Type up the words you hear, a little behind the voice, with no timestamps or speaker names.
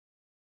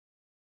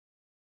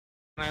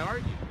I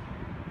argue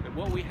that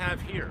what we have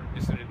here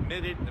is an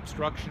admitted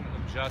obstruction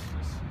of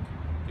justice.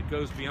 It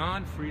goes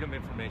beyond Freedom of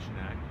Information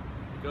Act.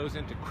 It goes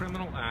into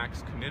criminal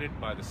acts committed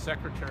by the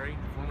Secretary,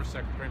 former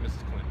Secretary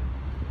Mrs. Clinton,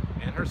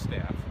 and her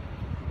staff,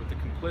 with the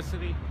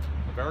complicity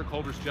of Eric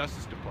Holder's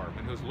Justice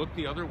Department, who has looked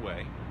the other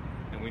way.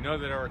 And we know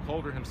that Eric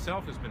Holder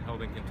himself has been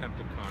held in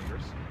contempt of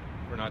Congress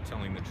for not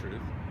telling the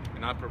truth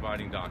and not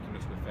providing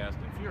documents with Fast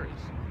and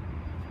Furious.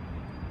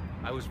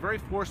 I was very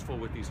forceful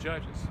with these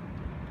judges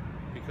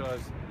because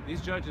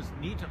these judges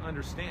need to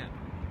understand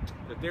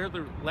that they're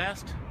the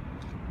last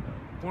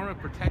form of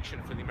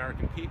protection for the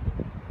American people.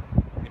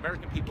 The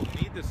American people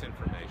need this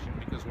information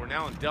because we're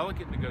now in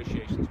delicate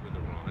negotiations with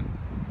Iran.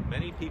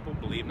 Many people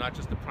believe, not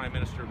just the Prime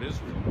Minister of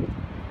Israel,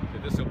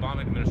 that this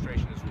Obama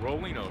administration is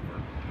rolling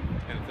over.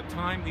 And at the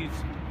time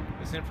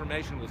this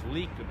information was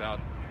leaked about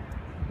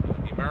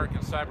the American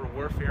cyber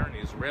warfare and the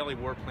Israeli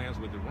war plans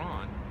with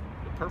Iran,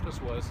 the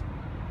purpose was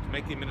to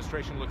make the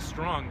administration look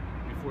strong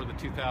before the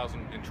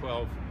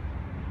 2012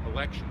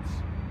 elections.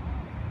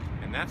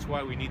 And that's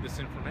why we need this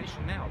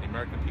information now. The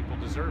American people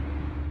deserve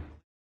it.